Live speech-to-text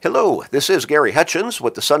Hello, this is Gary Hutchins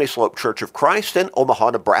with the Sunny Slope Church of Christ in Omaha,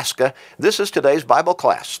 Nebraska. This is today's Bible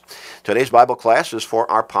class. Today's Bible class is for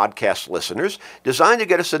our podcast listeners, designed to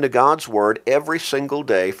get us into God's Word every single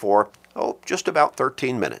day for, just about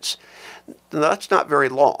 13 minutes. Now, that's not very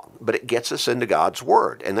long, but it gets us into God's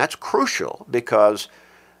Word, and that's crucial because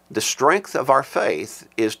the strength of our faith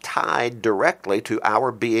is tied directly to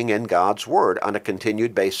our being in God's Word on a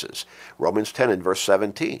continued basis. Romans 10 and verse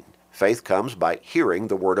 17. Faith comes by hearing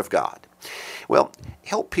the Word of God. Well,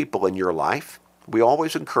 help people in your life. We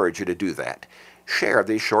always encourage you to do that. Share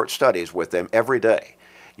these short studies with them every day.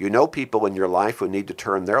 You know people in your life who need to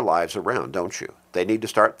turn their lives around, don't you? They need to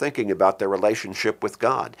start thinking about their relationship with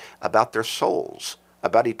God, about their souls,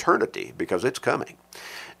 about eternity, because it's coming.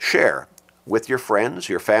 Share with your friends,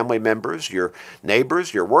 your family members, your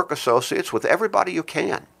neighbors, your work associates, with everybody you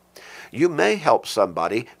can. You may help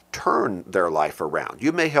somebody turn their life around.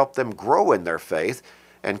 You may help them grow in their faith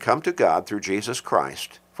and come to God through Jesus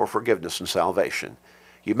Christ for forgiveness and salvation.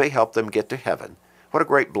 You may help them get to heaven. What a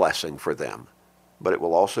great blessing for them. But it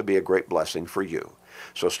will also be a great blessing for you.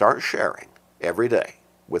 So start sharing every day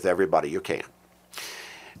with everybody you can.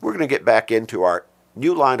 We're going to get back into our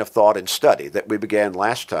new line of thought and study that we began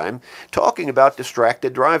last time, talking about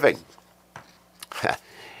distracted driving.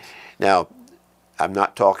 Now, I'm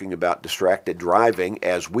not talking about distracted driving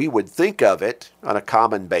as we would think of it on a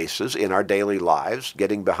common basis in our daily lives,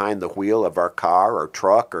 getting behind the wheel of our car or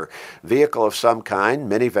truck or vehicle of some kind,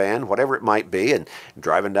 minivan, whatever it might be, and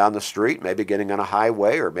driving down the street, maybe getting on a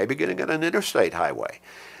highway or maybe getting on an interstate highway.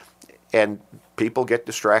 And people get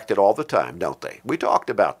distracted all the time, don't they? We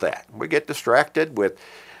talked about that. We get distracted with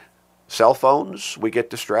cell phones. We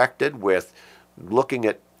get distracted with looking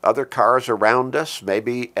at other cars around us,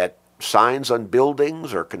 maybe at signs on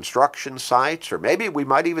buildings or construction sites, or maybe we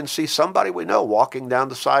might even see somebody we know walking down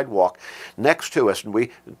the sidewalk next to us, and we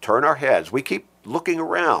turn our heads. We keep looking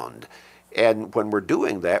around, and when we're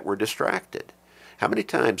doing that, we're distracted. How many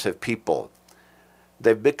times have people,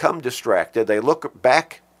 they've become distracted, they look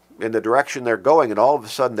back in the direction they're going, and all of a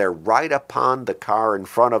sudden they're right upon the car in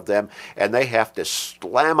front of them, and they have to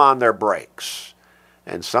slam on their brakes,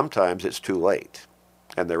 and sometimes it's too late,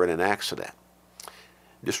 and they're in an accident.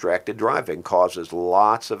 Distracted driving causes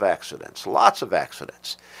lots of accidents.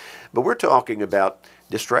 But we're talking about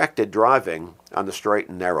distracted driving on the straight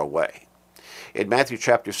and narrow way. In Matthew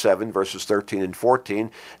chapter 7, verses 13 and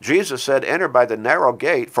 14, Jesus said, "Enter by the narrow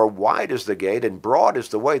gate, for wide is the gate and broad is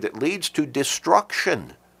the way that leads to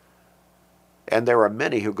destruction. And there are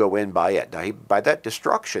many who go in by it." Now, by that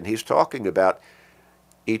destruction, he's talking about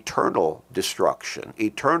eternal destruction,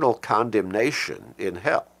 eternal condemnation in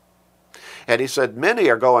hell. And he said, many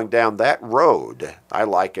are going down that road. I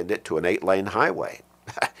likened it to an 8-lane highway.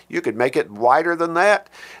 You could make it wider than that.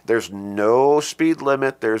 There's no speed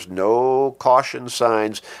limit. There's no caution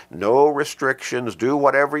signs, no restrictions. Do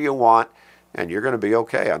whatever you want, and you're going to be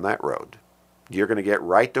okay on that road. You're going to get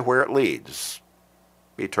right to where it leads,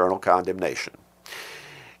 eternal condemnation.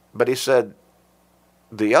 But he said,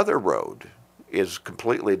 the other road is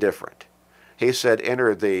completely different. He said,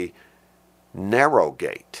 enter the narrow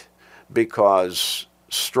gate. Because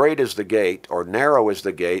straight is the gate, or narrow is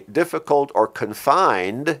the gate, difficult or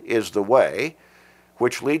confined is the way,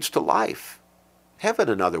 which leads to life. Heaven,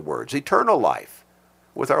 in other words, eternal life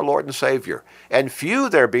with our Lord and Savior. And few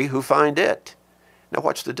there be who find it. Now,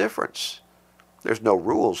 what's the difference? There's no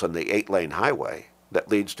rules on the 8-lane highway that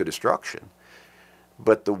leads to destruction.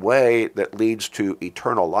 But the way that leads to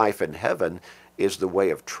eternal life in heaven is the way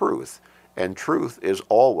of truth. And truth is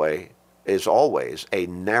always a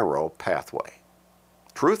narrow pathway.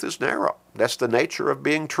 Truth is narrow. That's the nature of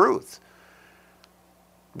being truth.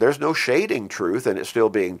 There's no shading truth and it's still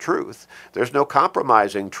being truth. There's no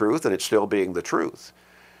compromising truth and it's still being the truth.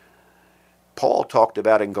 Paul talked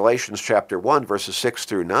about in Galatians chapter 1, verses 6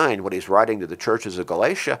 through 9, when he's writing to the churches of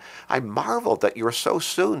Galatia, I marvel that you're so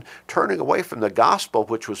soon turning away from the gospel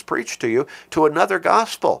which was preached to you to another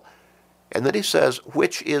gospel. And then he says,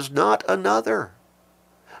 which is not another.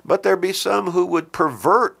 But there be some who would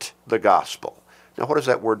pervert the gospel. Now, what does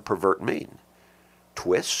that word pervert mean?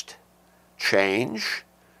 Twist, change.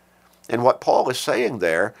 And what Paul is saying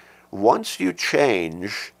there, once you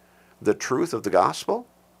change the truth of the gospel,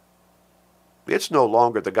 it's no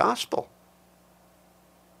longer the gospel.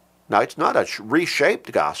 Now, it's not a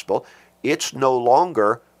reshaped gospel. It's no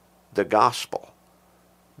longer the gospel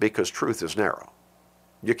because truth is narrow.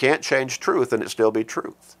 You can't change truth and it still be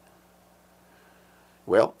truth.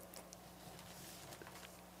 Well,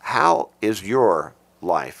 how is your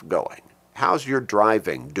life going? How's your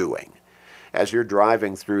driving doing as you're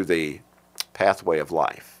driving through the pathway of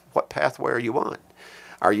life? What pathway are you on?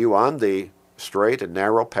 Are you on the straight and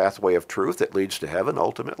narrow pathway of truth that leads to heaven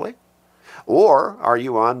ultimately? Or are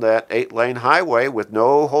you on that 8-lane highway with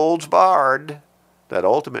no holds barred that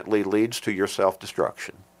ultimately leads to your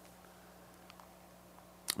self-destruction?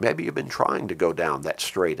 Maybe you've been trying to go down that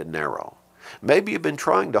straight and narrow. Maybe you've been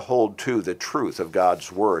trying to hold to the truth of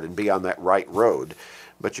God's Word and be on that right road,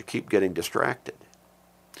 but you keep getting distracted.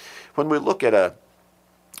 When we look at a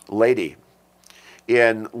lady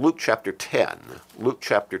in Luke chapter 10,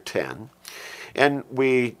 and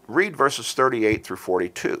we read verses 38 through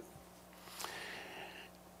 42.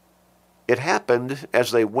 It happened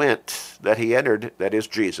as they went that he entered, that is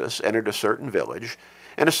Jesus, entered a certain village,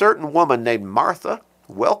 and a certain woman named Martha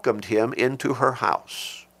welcomed him into her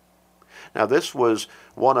house. Now this was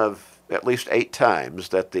one of at least 8 times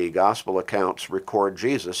that the gospel accounts record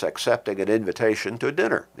Jesus accepting an invitation to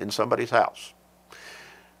dinner in somebody's house.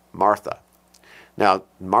 Martha. Now,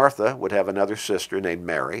 Martha would have another sister named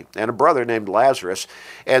Mary and a brother named Lazarus,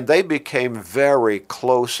 and they became very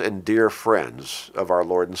close and dear friends of our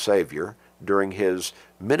Lord and Savior during his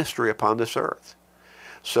ministry upon this earth.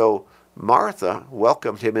 So Martha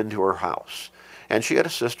welcomed him into her house, and she had a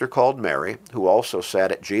sister called Mary, who also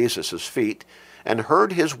sat at Jesus' feet and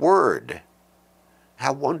heard his word.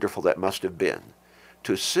 How wonderful that must have been,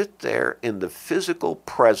 to sit there in the physical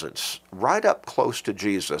presence, right up close to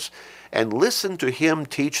Jesus, and listen to him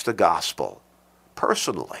teach the gospel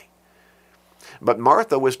personally. But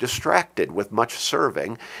Martha was distracted with much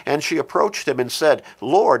serving, and she approached him and said,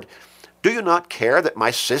 "Lord, do you not care that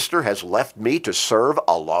my sister has left me to serve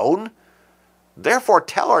alone? Therefore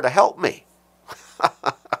tell her to help me."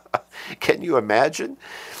 Can you imagine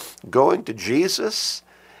going to Jesus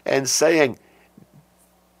and saying,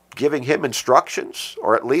 giving him instructions,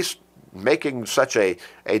 or at least making such a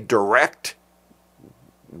direct,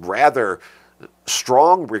 rather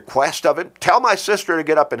strong request of him? Tell my sister to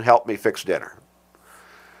get up and help me fix dinner.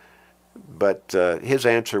 But his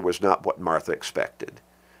answer was not what Martha expected.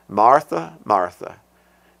 "Martha, Martha,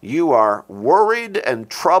 you are worried and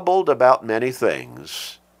troubled about many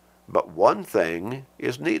things, but one thing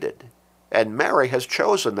is needed, and Mary has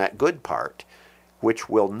chosen that good part, which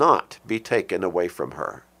will not be taken away from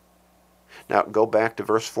her." Now go back to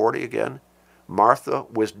verse 40 again. Martha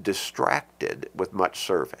was distracted with much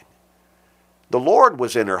serving. The Lord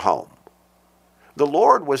was in her home. The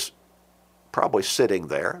Lord was probably sitting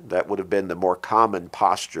there. That would have been the more common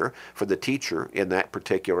posture for the teacher in that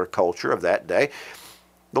particular culture of that day.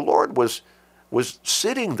 The Lord was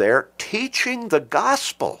sitting there teaching the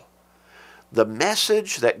gospel, the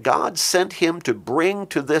message that God sent him to bring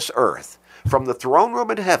to this earth from the throne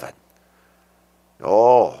room in heaven.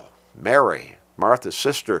 Oh, Mary, Martha's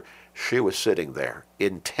sister, she was sitting there,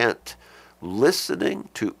 intent, listening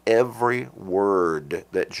to every word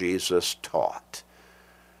that Jesus taught.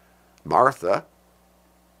 Martha,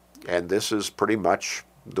 and this is pretty much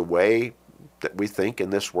the way that we think in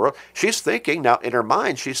this world, she's thinking, now in her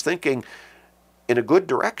mind, she's thinking in a good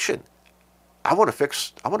direction. I want to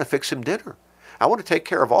fix him dinner. I want to take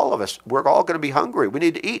care of all of us. We're all going to be hungry. We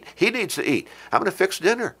need to eat. He needs to eat. I'm going to fix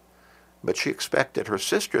dinner. But she expected her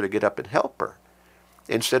sister to get up and help her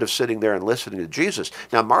instead of sitting there and listening to Jesus.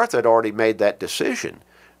 Now, Martha had already made that decision.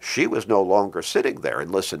 She was no longer sitting there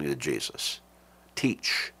and listening to Jesus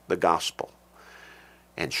teach the gospel.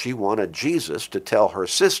 And she wanted Jesus to tell her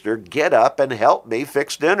sister, "Get up and help me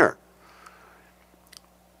fix dinner."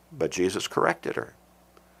 But Jesus corrected her.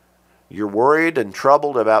 "You're worried and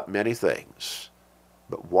troubled about many things,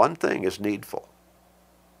 but one thing is needful.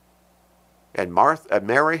 And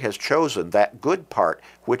Mary has chosen that good part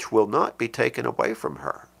which will not be taken away from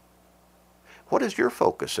her." What is your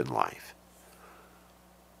focus in life?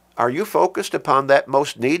 Are you focused upon that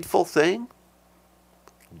most needful thing?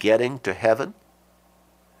 Getting to heaven?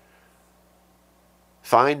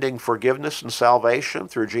 Finding forgiveness and salvation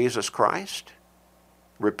through Jesus Christ?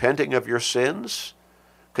 Repenting of your sins?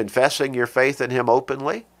 Confessing your faith in him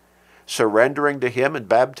openly? Surrendering to him in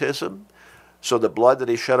baptism? So the blood that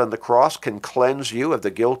he shed on the cross can cleanse you of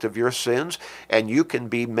the guilt of your sins, and you can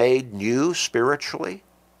be made new spiritually,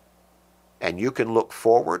 and you can look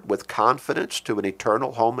forward with confidence to an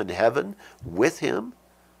eternal home in heaven with him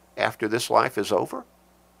after this life is over?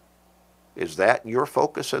 Is that your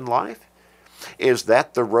focus in life? Is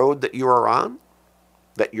that the road that you are on,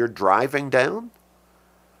 that you're driving down?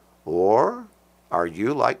 Or are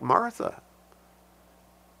you like Martha?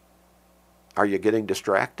 Are you getting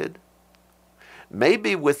distracted?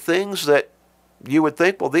 Maybe with things that you would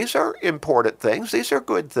think, well, these are important things. These are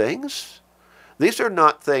good things. These are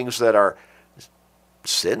not things that are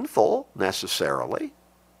sinful necessarily.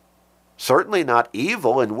 Certainly not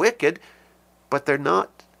evil and wicked, but they're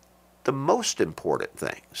not the most important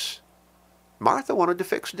things. Martha wanted to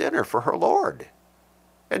fix dinner for her Lord,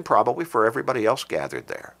 and probably for everybody else gathered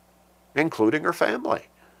there, including her family.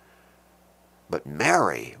 But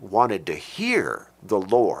Mary wanted to hear the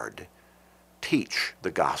Lord teach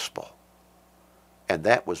the gospel, and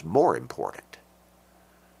that was more important.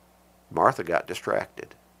 Martha got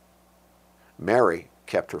distracted. Mary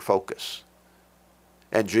kept her focus.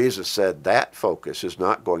 And Jesus said that focus is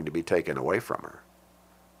not going to be taken away from her.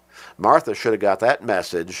 Martha should have got that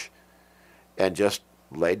message and just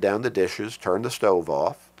laid down the dishes, turned the stove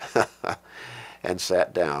off, and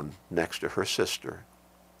sat down next to her sister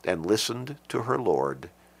and listened to her Lord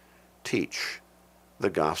teach the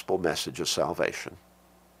gospel message of salvation.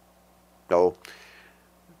 No,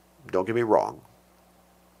 don't get me wrong.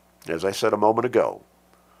 As I said a moment ago,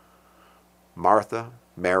 Martha,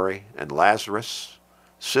 Mary, and Lazarus,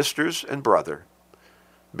 sisters and brother,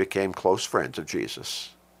 became close friends of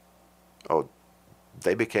Jesus. Oh,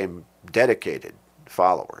 they became dedicated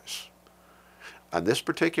followers. On this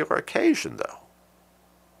particular occasion, though,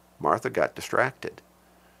 Martha got distracted.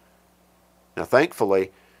 Now,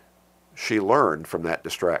 thankfully, she learned from that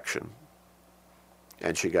distraction,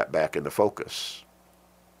 and she got back into focus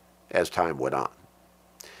as time went on.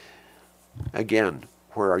 Again,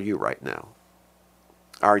 where are you right now?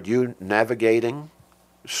 Are you navigating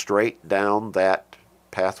straight down that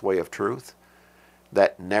pathway of truth?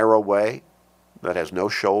 That narrow way that has no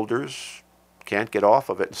shoulders, can't get off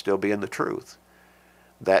of it and still be in the truth.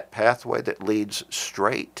 That pathway that leads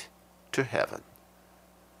straight to heaven.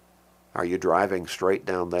 Are you driving straight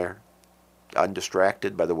down there,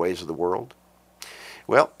 undistracted by the ways of the world?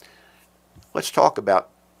 Well, let's talk about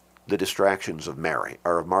the distractions of Mary,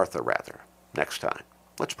 or of Martha rather, next time.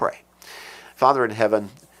 Let's pray. Father in heaven,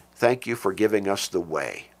 thank you for giving us the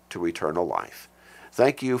way to eternal life.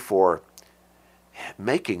 Thank you for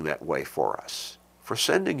making that way for us, for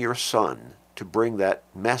sending your Son to bring that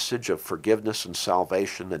message of forgiveness and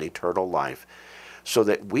salvation and eternal life so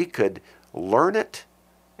that we could learn it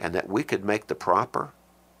and that we could make the proper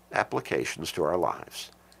applications to our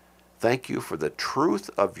lives. Thank you for the truth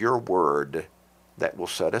of your word that will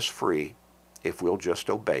set us free if we'll just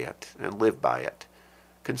obey it and live by it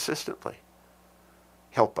consistently.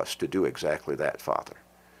 Help us to do exactly that, Father,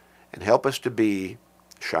 and help us to be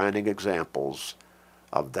shining examples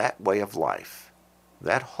of that way of life,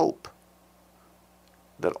 that hope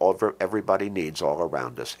that everybody needs all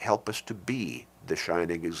around us. Help us to be the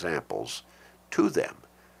shining examples to them,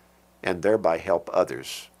 and thereby help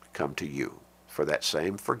others come to you for that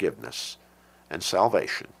same forgiveness and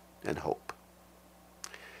salvation and hope.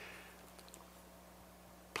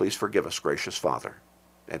 Please forgive us, gracious Father,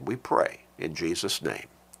 and we pray in Jesus' name.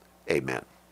 Amen.